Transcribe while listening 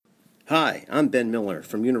Hi, I'm Ben Miller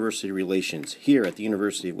from University Relations here at the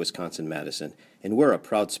University of Wisconsin-Madison, and we're a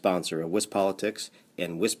proud sponsor of WisPolitics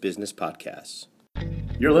and WisBusiness podcasts.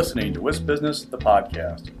 You're listening to WisBusiness, the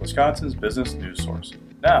podcast, Wisconsin's business news source.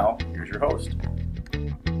 Now, here's your host.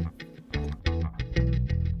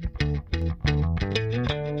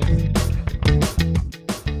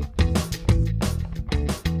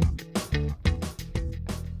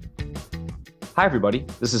 Hi, everybody.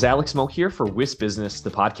 This is Alex Moe here for WisBusiness, the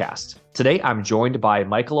podcast. Today, I'm joined by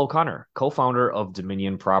Michael O'Connor, co-founder of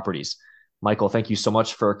Dominion Properties. Michael, thank you so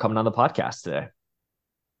much for coming on the podcast today.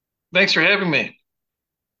 Thanks for having me.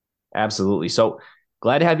 Absolutely. So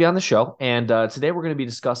glad to have you on the show. And today we're going to be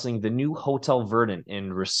discussing the new Hotel Verdant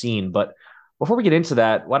in Racine. But before we get into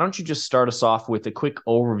that, why don't you just start us off with a quick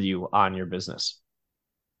overview on your business?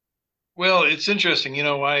 Well, it's interesting.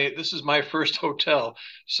 This is my first hotel.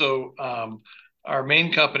 So our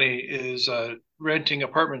main company is renting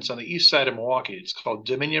apartments on the east side of Milwaukee. It's called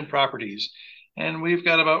Dominion Properties. And we've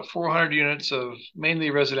got about 400 units of mainly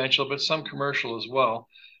residential, but some commercial as well.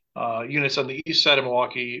 Units on the east side of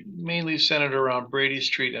Milwaukee, mainly centered around Brady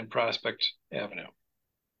Street and Prospect Avenue.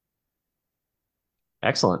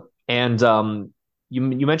 Excellent. And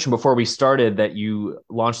you mentioned before we started that you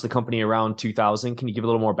launched the company around 2000. Can you give a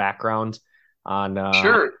little more background on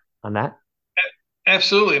Sure. on that?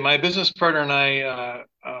 Absolutely. My business partner and I,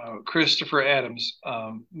 Christopher Adams,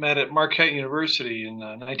 met at Marquette University in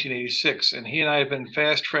 1986, and he and I have been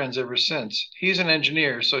fast friends ever since. He's an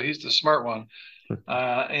engineer, so he's the smart one.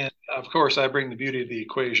 And of course, I bring the beauty of the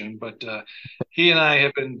equation, but he and I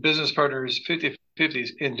have been business partners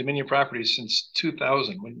 50-50 in Dominion Properties since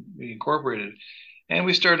 2000 when we incorporated. And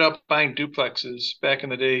we started out buying duplexes back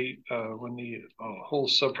in the day when the whole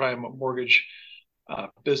subprime mortgage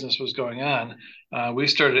business was going on. We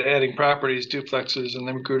started adding properties, duplexes, and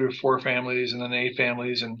then grew to 4 families and then 8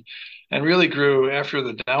 families, and really grew after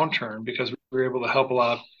the downturn because we were able to help a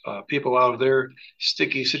lot of people out of their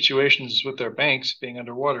sticky situations with their banks being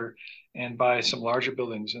underwater and buy some larger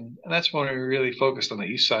buildings. And that's when we really focused on the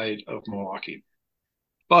east side of Milwaukee.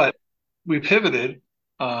 But we pivoted.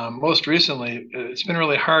 Most recently, it's been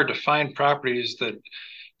really hard to find properties that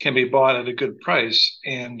can be bought at a good price.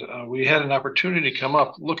 And we had an opportunity come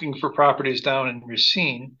up looking for properties down in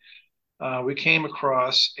Racine. We came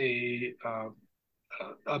across a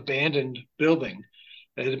abandoned building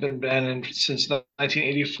that had been abandoned since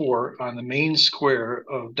 1984 on the main square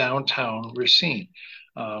of downtown Racine,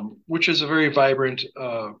 which is a very vibrant,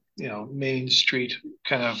 main street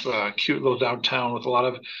kind of cute little downtown with a lot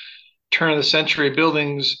of turn of the century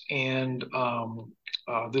buildings and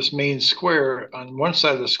this main square. On one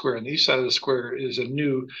side of the square, on the east side of the square, is a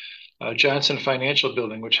new Johnson Financial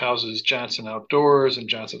building, which houses Johnson Outdoors and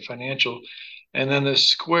Johnson Financial. And then the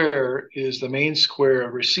square is the main square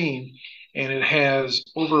of Racine, and it has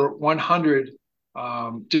over 100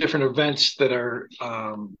 different events that are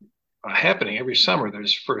happening every summer.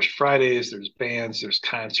 There's First Fridays, there's bands, there's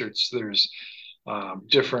concerts, there's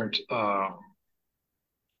different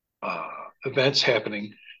events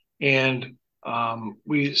happening. And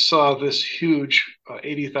we saw this huge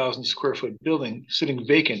 80,000 square foot building sitting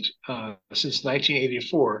vacant since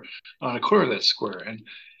 1984 on a corner of that square. And,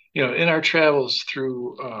 in our travels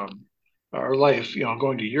through our life,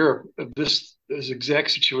 going to Europe, this is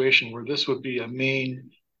exact situation where this would be a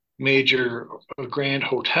major grand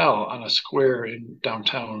hotel on a square in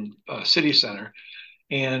downtown city center.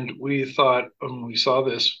 And we thought, when we saw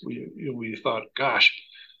this, we thought, gosh,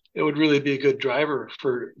 it would really be a good driver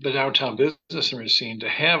for the downtown business in Racine to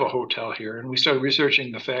have a hotel here. And we started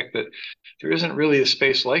researching the fact that there isn't really a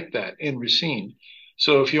space like that in Racine.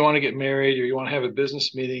 So if you want to get married or you want to have a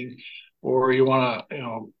business meeting or you want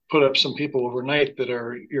to, put up some people overnight that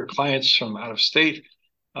are your clients from out of state,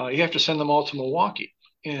 you have to send them all to Milwaukee.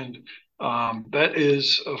 And that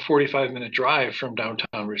is a 45-minute drive from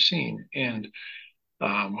downtown Racine. And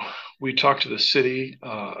we talked to the city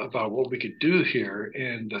about what we could do here,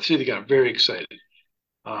 and the city got very excited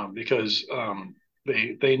because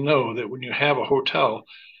they know that when you have a hotel,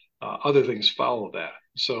 other things follow that.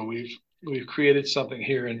 So we've created something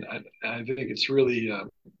here, and I think it's really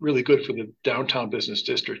good for the downtown business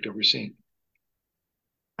district of Racine.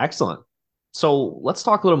 Excellent. So let's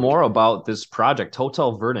talk a little more about this project,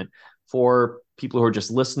 Hotel Verdant, for people who are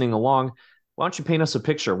just listening along. Why don't you paint us a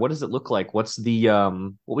picture? What does it look like? What's the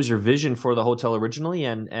what was your vision for the hotel originally,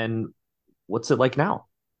 and what's it like now?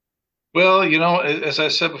 Well, as I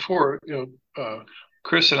said before,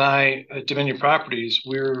 Chris and I at Dominion Properties,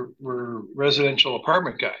 we're residential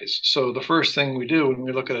apartment guys. So the first thing we do when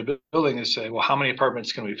we look at a building is say, well, how many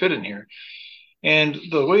apartments can we fit in here? And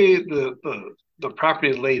the way the the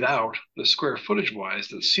property laid out, the square footage wise,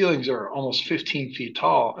 the ceilings are almost 15 feet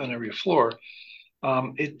tall on every floor.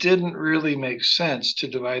 It didn't really make sense to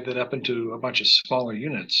divide that up into a bunch of smaller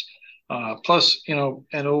units. Plus,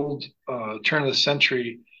 an old turn of the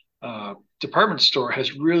century department store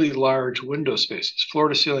has really large window spaces, floor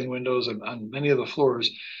to ceiling windows on many of the floors,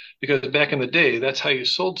 because back in the day, that's how you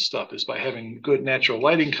sold stuff, is by having good natural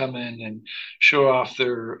lighting come in and show off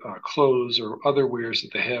their clothes or other wares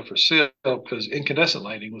that they have for sale, because incandescent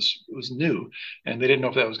lighting was new and they didn't know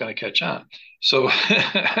if that was going to catch on. So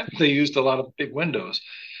they used a lot of big windows.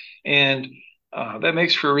 And that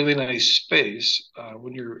makes for a really nice space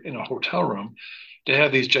when you're in a hotel room to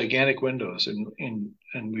have these gigantic windows. And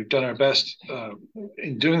we've done our best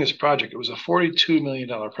in doing this project. It was a $42 million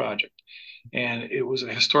project, and it was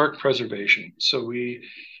a historic preservation. So we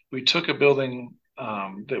took a building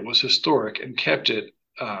that was historic and kept it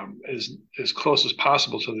as close as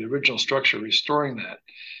possible to the original structure, restoring that.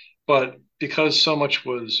 But because so much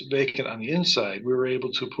was vacant on the inside, we were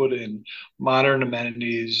able to put in modern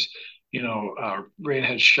amenities,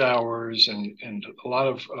 rain-head showers and a lot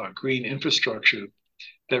of green infrastructure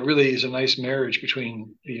that really is a nice marriage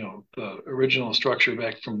between, the original structure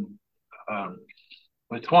back from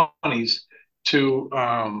the 20s to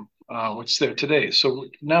what's there today. So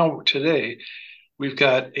now today, we've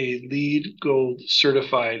got a LEED Gold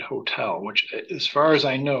certified hotel, which, as far as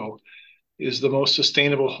I know, is the most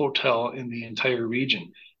sustainable hotel in the entire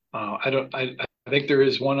region. I think there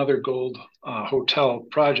is one other gold hotel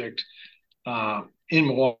project in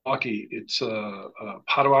Milwaukee. It's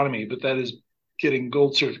Potawatomi, but that is getting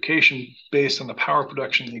gold certification based on the power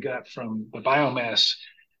production they got from the biomass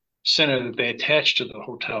center that they attached to the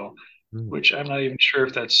hotel, which I'm not even sure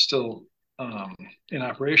if that's still in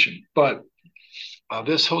operation. But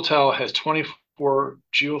this hotel has 24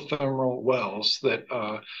 geothermal wells that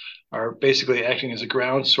are basically acting as a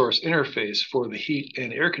ground source interface for the heat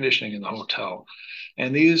and air conditioning in the hotel.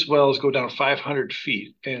 And these wells go down 500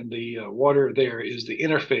 feet, and the water there is the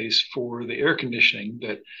interface for the air conditioning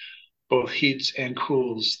that both heats and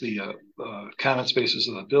cools the common spaces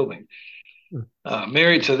of the building.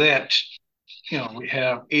 Married to that, we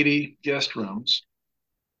have 80 guest rooms.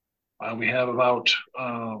 We have about,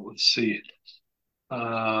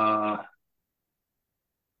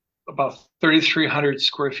 about 3,300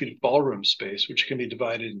 square feet of ballroom space, which can be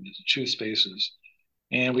divided into two spaces.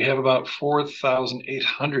 And we have about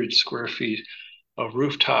 4,800 square feet of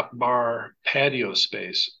rooftop bar patio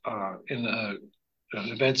space in an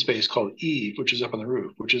event space called Eve, which is up on the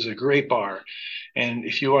roof, which is a great bar. And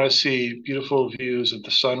if you want to see beautiful views of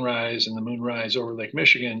the sunrise and the moonrise over Lake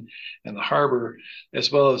Michigan and the harbor,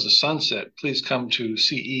 as well as the sunset, please come to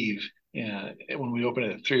see Eve when we open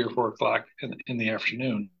it at 3 or 4 o'clock in the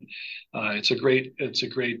afternoon. It's a great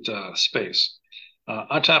space.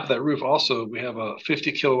 On top of that roof, also, we have a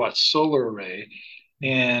 50 kilowatt solar array,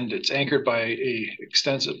 and it's anchored by a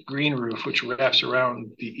extensive green roof, which wraps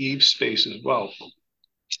around the Eve space as well.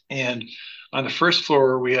 And on the first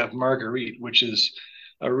floor, we have Marguerite, which is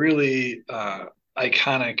a really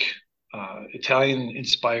iconic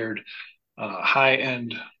Italian-inspired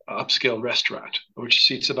high-end upscale restaurant, which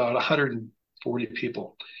seats about 140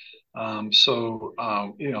 people.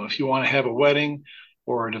 If you want to have a wedding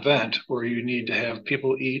or an event where you need to have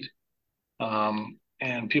people eat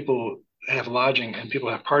and people have lodging and people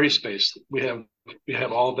have party space, we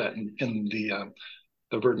have all of that in the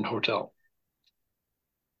Verdant Hotel.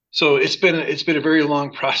 So it's been a very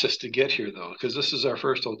long process to get here, though, because this is our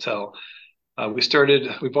first hotel. We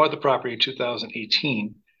bought the property in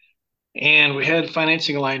 2018, and we had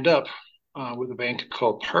financing lined up with a bank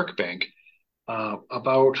called Park Bank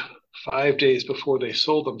about 5 days before they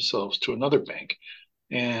sold themselves to another bank.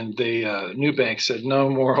 And the new bank said no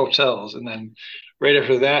more hotels. And then right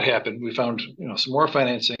after that happened, we found some more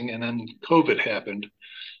financing, and then COVID happened.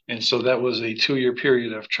 And so that was a 2-year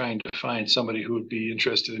period of trying to find somebody who would be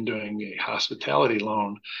interested in doing a hospitality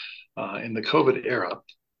loan in the COVID era,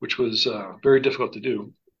 which was very difficult to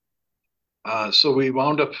do. So we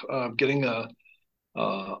wound up getting a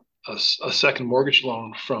second mortgage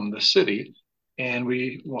loan from the city, and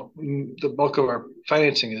the bulk of our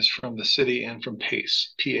financing is from the city and from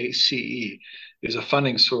PACE. PACE is a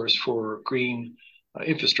funding source for green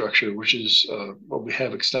infrastructure, which is what we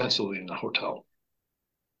have extensively in the hotel.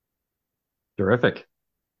 Terrific.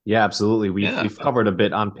 Yeah, absolutely. We've covered a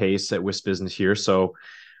bit on PACE at WisBusiness here, so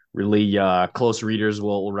really close readers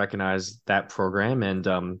will recognize that program.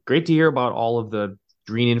 And great to hear about all of the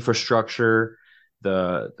green infrastructure,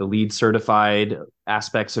 the LEED certified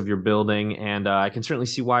aspects of your building. And I can certainly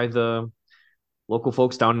see why the local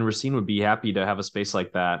folks down in Racine would be happy to have a space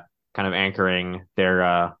like that. kind of anchoring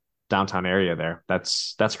their downtown area there.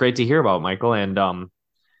 That's great to hear about, Michael. And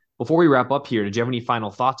before we wrap up here, did you have any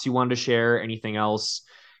final thoughts you wanted to share? Anything else?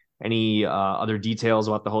 Any other details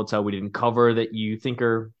about the hotel we didn't cover that you think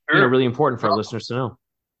are really important for our listeners to know?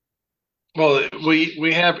 Well,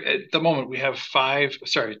 we have at the moment we have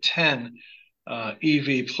 10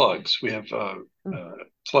 EV plugs. We have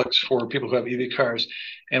plugs for people who have EV cars,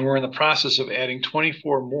 and we're in the process of adding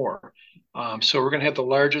 24 more. So we're going to have the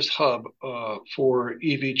largest hub for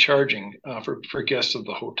EV charging for guests of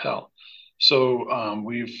the hotel. So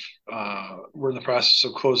we're in the process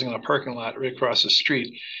of closing on a parking lot right across the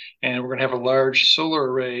street, and we're going to have a large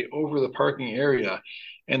solar array over the parking area,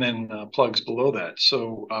 and then plugs below that.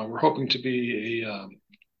 So we're hoping to be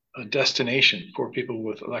a destination for people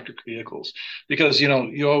with electric vehicles, because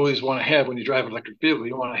you always want to have, when you drive an electric vehicle,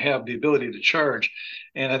 you want to have the ability to charge,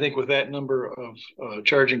 and I think with that number of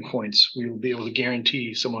charging points, we will be able to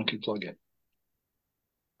guarantee someone can plug in.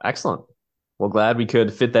 Excellent. Well, glad we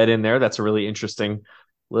could fit that in there. That's a really interesting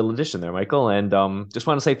little addition there, Michael. And just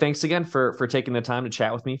want to say thanks again for taking the time to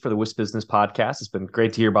chat with me for the WisBusiness podcast. It's been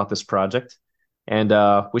great to hear about this project, and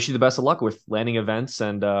wish you the best of luck with landing events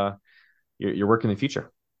and your work in the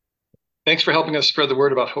future. Thanks for helping us spread the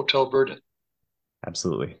word about Hotel Verdant.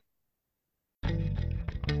 Absolutely.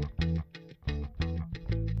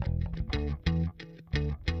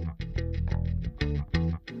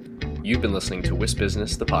 You've been listening to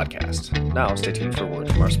WisBusiness, the podcast. Now stay tuned for a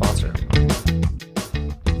word from our sponsor.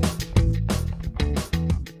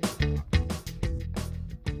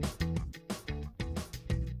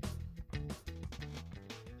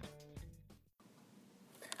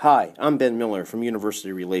 Hi, I'm Ben Miller from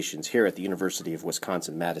University Relations here at the University of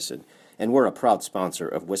Wisconsin-Madison, and we're a proud sponsor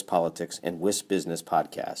of WisPolitics and WisBusiness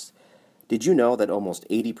podcasts. Did you know that almost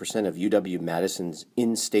 80% of UW-Madison's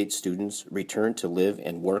in-state students return to live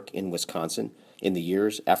and work in Wisconsin in the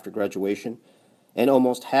years after graduation? And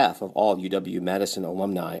almost half of all UW-Madison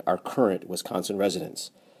alumni are current Wisconsin residents.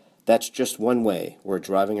 That's just one way we're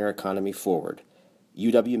driving our economy forward.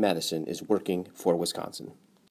 UW-Madison is working for Wisconsin.